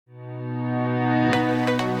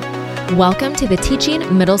Welcome to the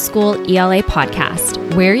Teaching Middle School ELA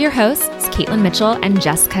podcast. We're your hosts, Caitlin Mitchell and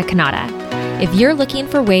Jessica Kanata. If you're looking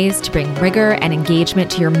for ways to bring rigor and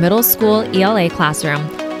engagement to your middle school ELA classroom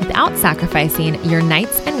without sacrificing your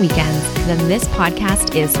nights and weekends, then this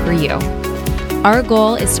podcast is for you. Our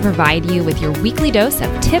goal is to provide you with your weekly dose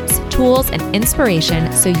of tips, tools, and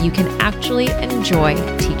inspiration so you can actually enjoy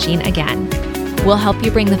teaching again. We'll help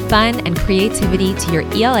you bring the fun and creativity to your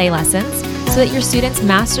ELA lessons so that your students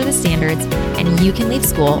master the standards and you can leave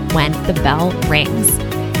school when the bell rings.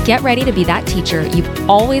 Get ready to be that teacher you've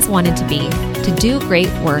always wanted to be, to do great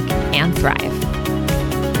work and thrive.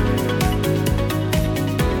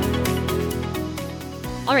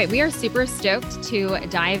 All right, we are super stoked to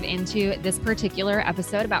dive into this particular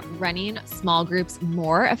episode about running small groups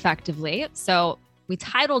more effectively. So we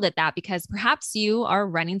titled it that because perhaps you are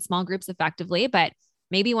running small groups effectively, but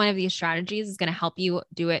maybe one of these strategies is going to help you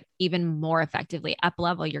do it even more effectively,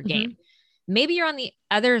 up-level your game. Maybe you're on the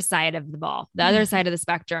other side of the ball, the other side of the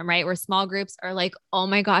spectrum, right? Where small groups are like, oh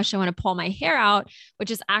my gosh, I want to pull my hair out,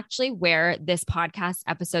 which is actually where this podcast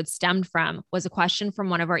episode stemmed from, was a question from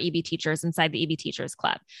one of our EB teachers inside the EB Teachers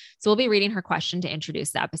Club. So we'll be reading her question to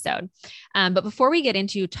introduce the episode. But before we get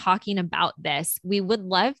into talking about this, we would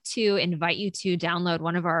love to invite you to download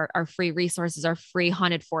one of our free resources, our free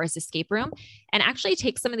Haunted Forest Escape Room, and actually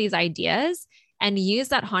take some of these ideas and use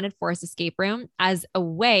that Haunted Forest Escape Room as a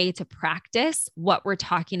way to practice what we're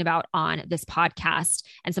talking about on this podcast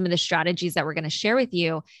and some of the strategies that we're going to share with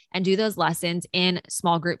you, and do those lessons in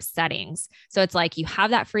small group settings. So it's like you have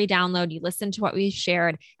that free download, you listen to what we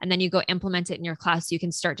shared, and then you go implement it in your class so you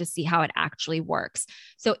can start to see how it actually works.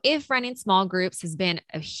 So if running small groups has been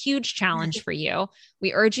a huge challenge for you,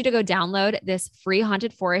 we urge you to go download this free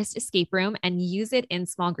Haunted Forest Escape Room and use it in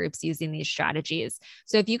small groups using these strategies.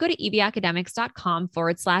 So if you go to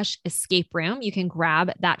ebacademics.com/escape room, you can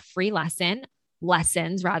grab that free lessons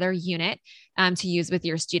unit to use with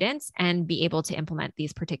your students and be able to implement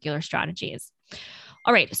these particular strategies.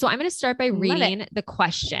 All right. So I'm going to start by reading the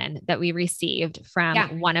question that we received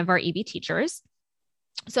from one of our EB teachers.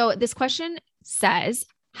 So this question says,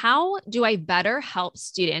 how do I better help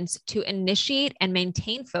students to initiate and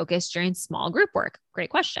maintain focus during small group work? Great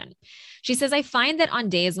question. She says, I find that on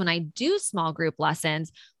days when I do small group lessons,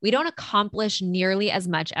 we don't accomplish nearly as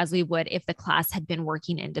much as we would if the class had been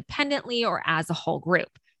working independently or as a whole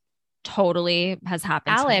group. Totally has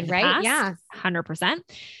happened. Valid, right? Yeah. 100%.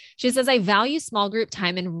 She says, I value small group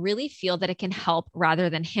time and really feel that it can help rather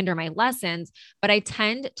than hinder my lessons, but I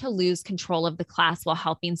tend to lose control of the class while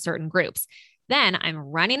helping certain groups. Then I'm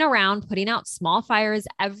running around, putting out small fires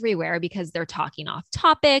everywhere because they're talking off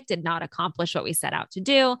topic, did not accomplish what we set out to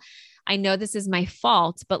do. I know this is my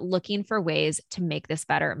fault, but looking for ways to make this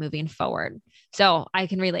better moving forward. So I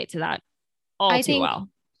can relate to that too well.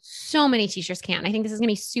 So many teachers can. I think this is going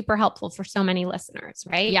to be super helpful for so many listeners,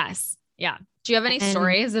 right? Yes. Yeah. Do you have any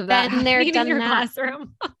stories of that in your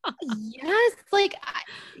classroom?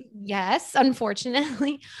 Yes,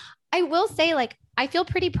 unfortunately. I will say, I feel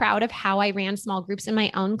pretty proud of how I ran small groups in my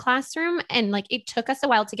own classroom. And it took us a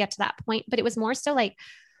while to get to that point, but it was more so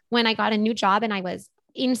when I got a new job and I was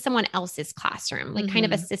in someone else's classroom, kind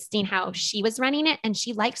of assisting how she was running it. And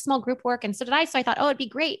she liked small group work. And so did I. So I thought, it'd be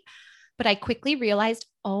great. But I quickly realized,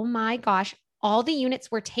 oh my gosh, all the units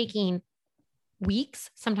were taking weeks,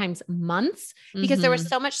 sometimes months, because there was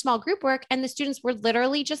so much small group work and the students were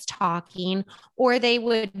literally just talking, or they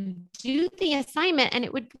would do the assignment and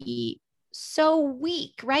it would be so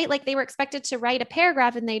weak, right? They were expected to write a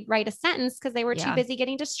paragraph and they'd write a sentence because they were too busy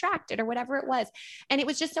getting distracted or whatever it was. And it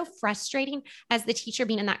was just so frustrating as the teacher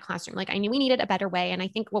being in that classroom. I knew we needed a better way. And I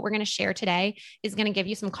think what we're going to share today is going to give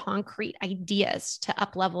you some concrete ideas to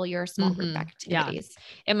up-level your small group activities.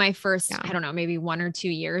 In my first, I don't know, maybe 1 or 2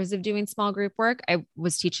 years of doing small group work, I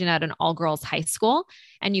was teaching at an all-girls high school.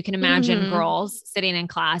 And you can imagine girls sitting in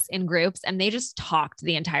class in groups and they just talked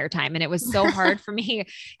the entire time. And it was so hard for me.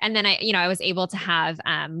 And then I was able to have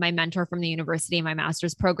my mentor from the university, my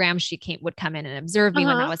master's program. She would come in and observe me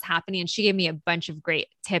when that was happening. And she gave me a bunch of great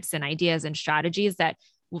tips and ideas and strategies that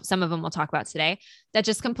some of them we'll talk about today that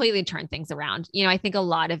just completely turn things around. I think a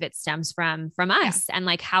lot of it stems from us and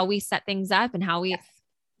how we set things up and how we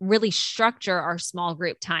really structure our small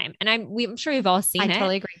group time. And I'm sure we've all seen it. I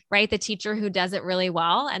totally agree. Right? The teacher who does it really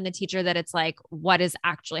well and the teacher that it's what is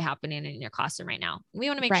actually happening in your classroom right now. We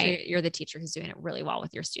want to make sure you're the teacher who's doing it really well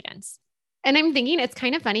with your students. And I'm thinking it's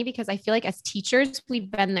kind of funny because I feel like as teachers, we've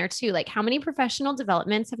been there too. How many professional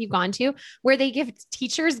developments have you gone to where they give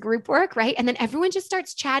teachers group work, right? And then everyone just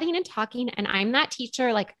starts chatting and talking. And I'm that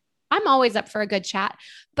teacher, I'm always up for a good chat.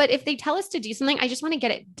 But if they tell us to do something, I just want to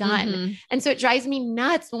get it done. Mm-hmm. And so it drives me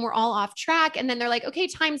nuts when we're all off track. And then they're like, okay,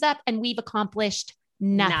 time's up. And we've accomplished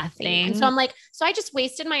nothing. And so I'm like, so I just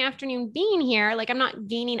wasted my afternoon being here. Like I'm not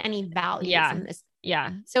gaining any value from this.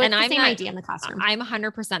 Yeah. So it's the same idea in the classroom. I'm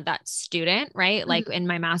 100% that student, right? Like in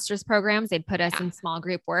my master's programs, they'd put us in small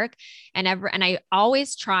group work and I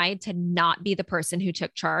always tried to not be the person who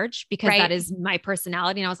took charge because that is my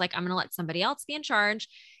personality. And I was like, I'm going to let somebody else be in charge.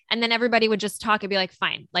 And then everybody would just talk and be like,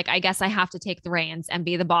 fine, like, I guess I have to take the reins and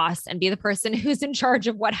be the boss and be the person who's in charge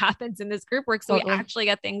of what happens in this group work. So we actually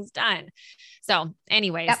get things done. So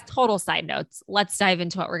anyways, total side notes. Let's dive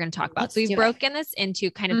into what we're going to talk about. So we've broken this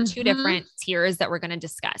into kind of two different tiers that we're going to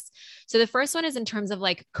discuss. So the first one is in terms of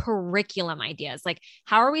like curriculum ideas, like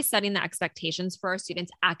how are we setting the expectations for our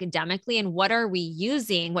students academically and what are we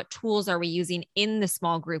using? What tools are we using in the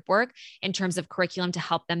small group work in terms of curriculum to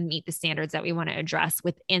help them meet the standards that we want to address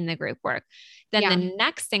within the group work? Then the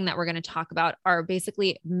next thing that we're going to talk about are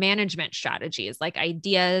basically management strategies, like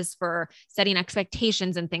ideas for setting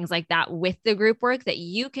expectations and things like that with the group work that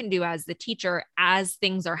you can do as the teacher as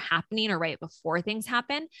things are happening or right before things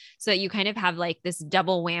happen. So that you kind of have like this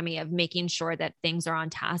double whammy of making sure that things are on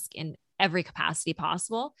task in every capacity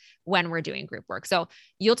possible when we're doing group work. So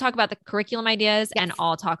you'll talk about the curriculum ideas and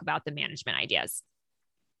I'll talk about the management ideas.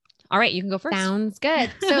 All right, you can go first. Sounds good.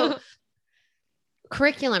 So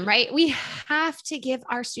curriculum, right? We have to give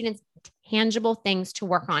our students tangible things to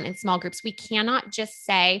work on in small groups. We cannot just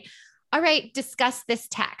say, all right, discuss this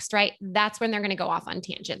text, right? That's when they're going to go off on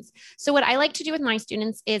tangents. So what I like to do with my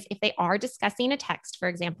students is if they are discussing a text, for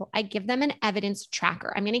example, I give them an evidence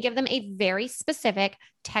tracker. I'm going to give them a very specific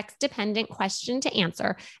text dependent question to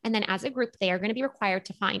answer. And then as a group, they are going to be required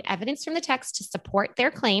to find evidence from the text to support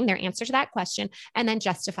their claim, their answer to that question, and then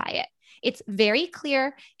justify it. It's very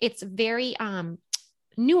clear. It's very,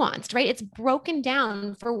 nuanced, right? It's broken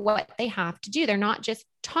down for what they have to do. They're not just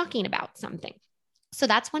talking about something. So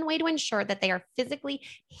that's one way to ensure that they are physically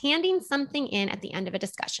handing something in at the end of a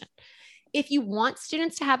discussion. If you want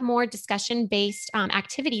students to have more discussion-based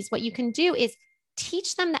activities, what you can do is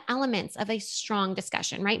teach them the elements of a strong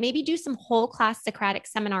discussion, right? Maybe do some whole class Socratic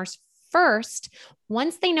seminars first.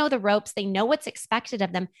 Once they know the ropes, they know what's expected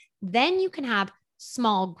of them, then you can have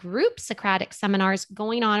small group Socratic seminars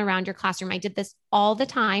going on around your classroom. I did this all the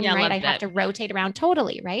time, right? I have to rotate around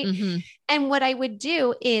totally, right? And what I would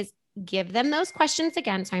do is give them those questions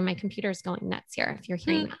again. Sorry, my computer is going nuts here if you're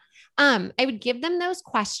hearing that. I would give them those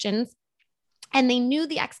questions and they knew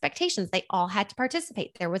the expectations. They all had to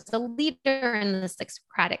participate. There was a leader in the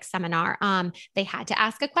Socratic seminar. They had to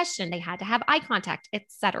ask a question. They had to have eye contact,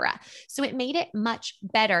 etc. So it made it much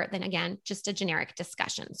better than, again, just a generic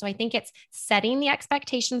discussion. So I think it's setting the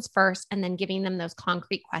expectations first and then giving them those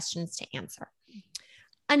concrete questions to answer.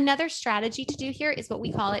 Another strategy to do here is what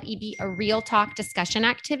we call it, EB, a real talk discussion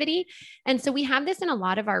activity. And so we have this in a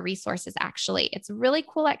lot of our resources, actually. It's a really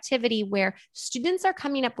cool activity where students are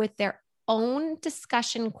coming up with their own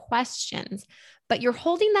discussion questions, but you're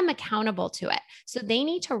holding them accountable to it. So they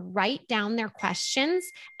need to write down their questions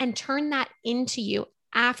and turn that into you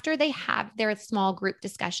after they have their small group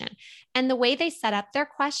discussion. And the way they set up their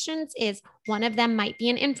questions is one of them might be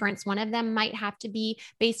an inference. One of them might have to be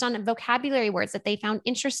based on vocabulary words that they found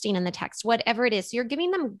interesting in the text, whatever it is. So you're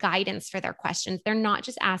giving them guidance for their questions. They're not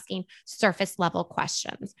just asking surface level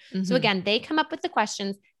questions. So again, they come up with the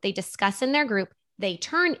questions, they discuss in their group, they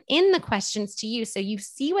turn in the questions to you. So you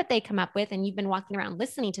see what they come up with and you've been walking around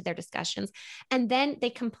listening to their discussions. And then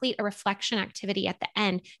they complete a reflection activity at the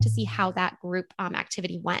end to see how that group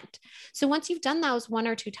activity went. So once you've done those one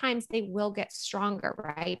or two times, they will get stronger,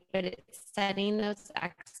 right? But it's setting those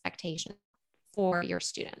expectations for your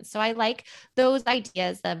students. So I like those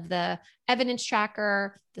ideas of the evidence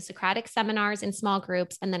tracker, the Socratic seminars in small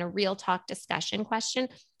groups, and then a real talk discussion question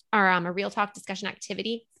or a real talk discussion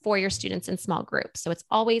activity for your students in small groups. So it's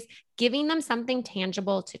always giving them something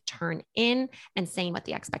tangible to turn in and saying what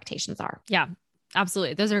the expectations are. Yeah,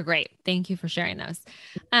 absolutely. Those are great. Thank you for sharing those.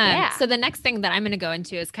 So the next thing that I'm going to go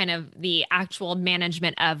into is kind of the actual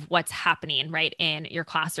management of what's happening right in your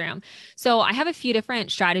classroom. So I have a few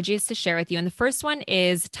different strategies to share with you. And the first one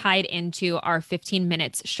is tied into our 15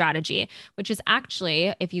 minutes strategy, which is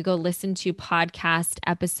actually, if you go listen to podcast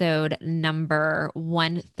episode number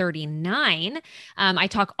 139, I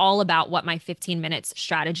talk all about what my 15 minutes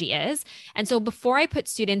strategy is. And so before I put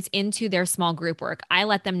students into their small group work, I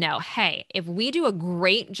let them know, hey, if we do a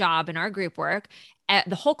great job in our group work,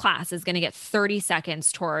 the whole class is going to get 30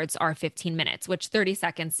 seconds towards our 15 minutes, which 30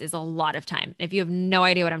 seconds is a lot of time. If you have no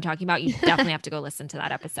idea what I'm talking about, you definitely have to go listen to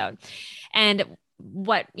that episode. And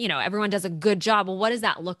everyone does a good job. Well, what does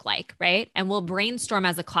that look like? Right. And we'll brainstorm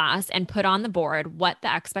as a class and put on the board what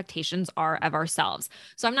the expectations are of ourselves.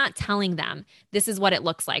 So I'm not telling them this is what it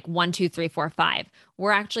looks like 1, 2, 3, 4, 5.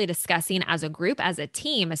 We're actually discussing as a group, as a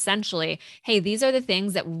team, essentially, hey, these are the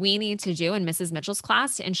things that we need to do in Mrs. Mitchell's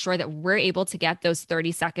class to ensure that we're able to get those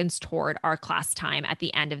 30 seconds toward our class time at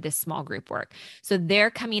the end of this small group work. So they're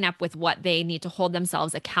coming up with what they need to hold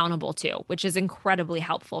themselves accountable to, which is incredibly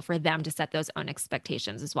helpful for them to set those own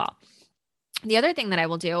expectations as well. The other thing that I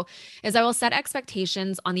will do is I will set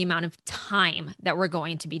expectations on the amount of time that we're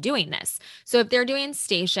going to be doing this. So if they're doing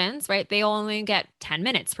stations, right, they only get 10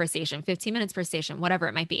 minutes per station, 15 minutes per station, whatever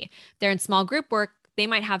it might be. If they're in small group work, they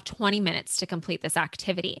might have 20 minutes to complete this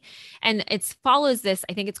activity. And it follows this,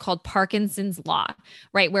 I think it's called Parkinson's law,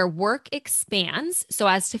 right? Where work expands so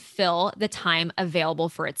as to fill the time available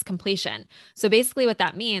for its completion. So basically what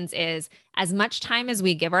that means is as much time as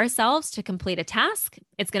we give ourselves to complete a task,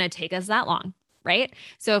 it's going to take us that long, right?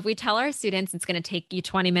 So if we tell our students it's going to take you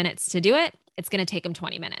 20 minutes to do it, it's going to take them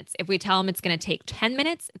 20 minutes. If we tell them it's going to take 10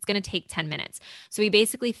 minutes, it's going to take 10 minutes. So we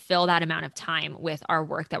basically fill that amount of time with our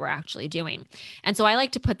work that we're actually doing. And so I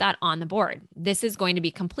like to put that on the board. This is going to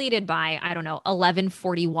be completed by,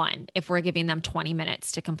 11:41 if we're giving them 20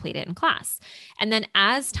 minutes to complete it in class. And then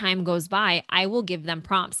as time goes by, I will give them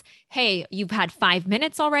prompts. Hey, you've had 5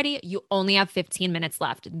 minutes already. You only have 15 minutes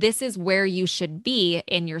left. This is where you should be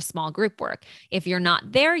in your small group work. If you're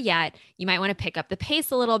not there yet, you might want to pick up the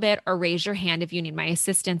pace a little bit or raise your hand if you need my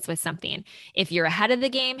assistance with something. If you're ahead of the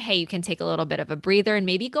game, hey, you can take a little bit of a breather and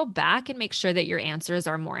maybe go back and make sure that your answers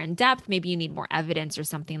are more in depth. Maybe you need more evidence or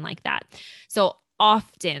something like that. So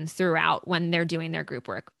often throughout when they're doing their group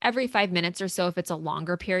work, every 5 minutes or so, if it's a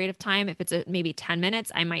longer period of time, if it's maybe 10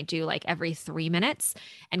 minutes, I might do like every 3 minutes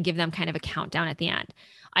and give them kind of a countdown at the end.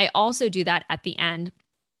 I also do that at the end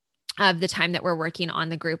of the time that we're working on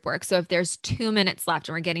the group work. So if there's 2 minutes left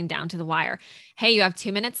and we're getting down to the wire, hey, you have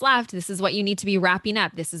 2 minutes left. This is what you need to be wrapping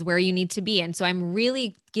up. This is where you need to be. And so I'm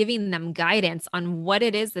really giving them guidance on what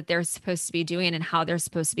it is that they're supposed to be doing and how they're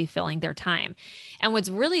supposed to be filling their time. And what's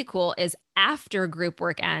really cool is after group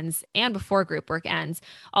work ends and before group work ends,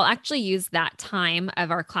 I'll actually use that time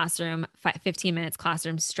of our classroom, 15 minutes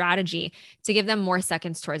classroom strategy to give them more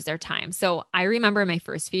seconds towards their time. So I remember my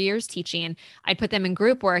first few years teaching, I'd put them in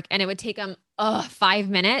group work and it would take them 5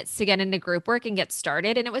 minutes to get into group work and get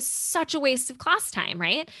started. And it was such a waste of class time,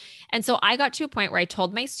 right? And so I got to a point where I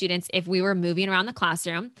told my students if we were moving around the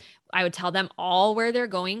classroom, I would tell them all where they're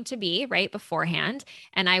going to be right beforehand.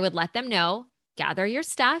 And I would let them know, gather your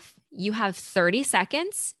stuff. You have 30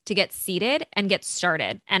 seconds to get seated and get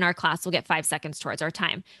started. And our class will get 5 seconds towards our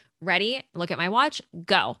time. Ready? Look at my watch.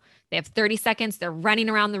 Go. They have 30 seconds. They're running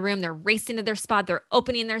around the room. They're racing to their spot. They're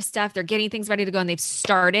opening their stuff. They're getting things ready to go. And they've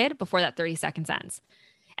started before that 30 seconds ends.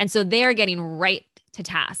 And so they're getting right to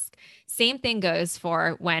task. Same thing goes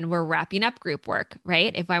for when we're wrapping up group work,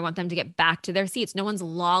 right? If I want them to get back to their seats, no one's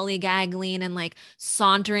lollygaggling and like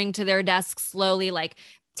sauntering to their desk slowly, like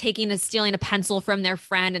stealing a pencil from their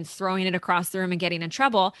friend and throwing it across the room and getting in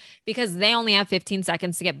trouble because they only have 15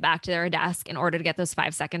 seconds to get back to their desk in order to get those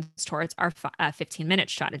 5 seconds towards our 15-minute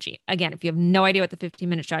strategy. Again, if you have no idea what the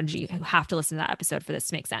 15-minute strategy, you have to listen to that episode for this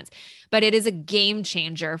to make sense. But it is a game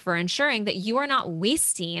changer for ensuring that you are not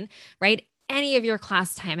wasting, right, any of your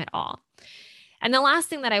class time at all. And the last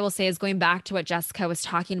thing that I will say is going back to what Jessica was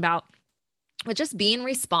talking about, but just being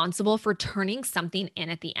responsible for turning something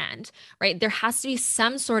in at the end, right? There has to be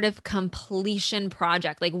some sort of completion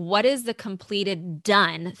project. Like what is the completed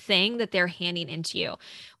done thing that they're handing into you?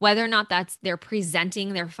 Whether or not that's they're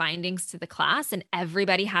presenting their findings to the class and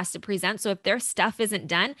everybody has to present. So if their stuff isn't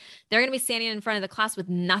done, they're going to be standing in front of the class with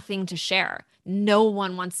nothing to share. No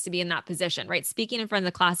one wants to be in that position, right? Speaking in front of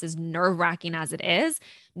the class is nerve-wracking as it is.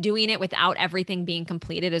 Doing it without everything being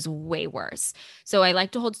completed is way worse. So I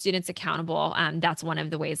like to hold students accountable. That's one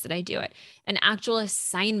of the ways that I do it. An actual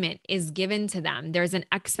assignment is given to them. There's an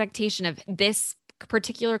expectation of this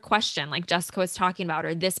particular question, like Jessica was talking about,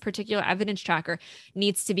 or this particular evidence tracker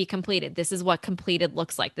needs to be completed. This is what completed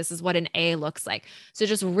looks like. This is what an A looks like. So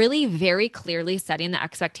just really very clearly setting the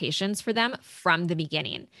expectations for them from the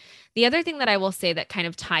beginning. The other thing that I will say that kind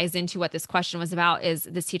of ties into what this question was about is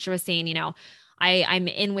this teacher was saying, I'm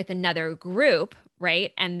in with another group,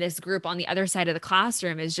 right? And this group on the other side of the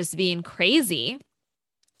classroom is just being crazy.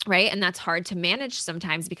 right? And that's hard to manage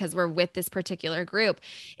sometimes because we're with this particular group,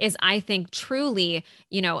 is I think truly,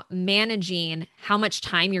 managing how much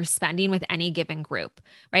time you're spending with any given group,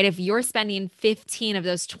 right? If you're spending 15 of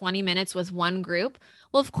those 20 minutes with one group,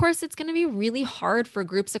 well, of course, it's going to be really hard for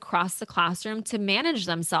groups across the classroom to manage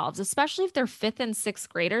themselves, especially if they're fifth and sixth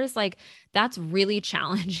graders. Like, that's really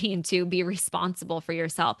challenging to be responsible for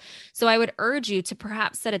yourself. So I would urge you to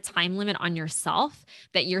perhaps set a time limit on yourself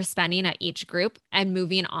that you're spending at each group and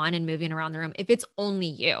moving on and moving around the room. If it's only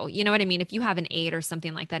you know what I mean? If you have an aide or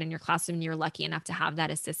something like that in your classroom, and you're lucky enough to have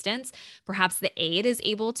that assistance, perhaps the aide is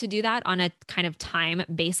able to do that on a kind of time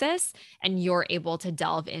basis, and you're able to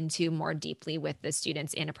delve into more deeply with the students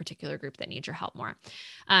in a particular group that needs your help more.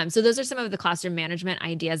 So those are some of the classroom management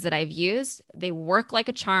ideas that I've used. They work like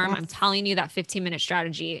a charm. Yes. I'm telling you, that 15-minute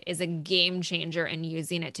strategy is a game changer in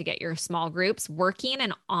using it to get your small groups working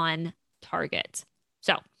and on target.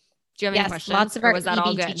 So do you have any questions? Lots of our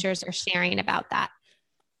EB teachers are sharing about that.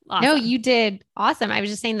 Awesome. No, you did awesome. I was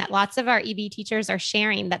just saying that lots of our EB teachers are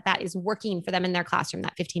sharing that is working for them in their classroom,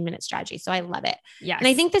 that 15-minute strategy. So I love it. Yes. And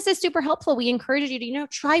I think this is super helpful. We encourage you to,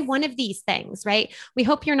 try one of these things, right? We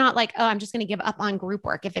hope you're not like, oh, I'm just going to give up on group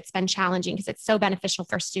work if it's been challenging, because it's so beneficial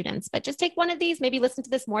for students, but just take one of these, maybe listen to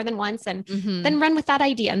this more than once, and then run with that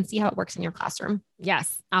idea and see how it works in your classroom.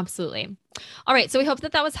 Yes, absolutely. All right. So we hope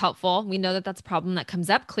that was helpful. We know that that's a problem that comes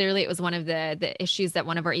up. Clearly, it was one of the issues that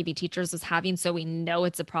one of our EB teachers was having. So we know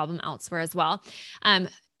it's a problem elsewhere as well.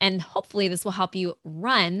 And hopefully this will help you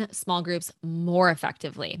run small groups more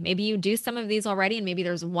effectively. Maybe you do some of these already, and maybe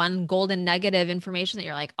there's one golden nugget of information that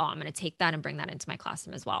you're like, oh, I'm going to take that and bring that into my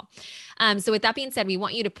classroom as well. So with that being said, we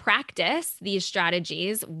want you to practice these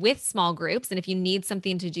strategies with small groups. And if you need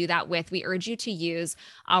something to do that with, we urge you to use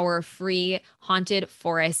our free Haunted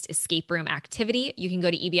Forest Escape Room activity. You can go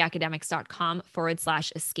to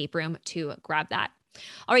ebacademics.com/escape room to grab that.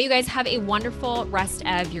 All right, you guys, have a wonderful rest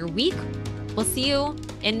of your week. We'll see you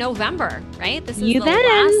in November, right? This is the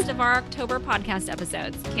last of our October podcast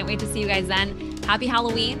episodes. Can't wait to see you guys then. Happy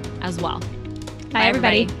Halloween as well. Bye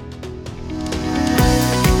everybody.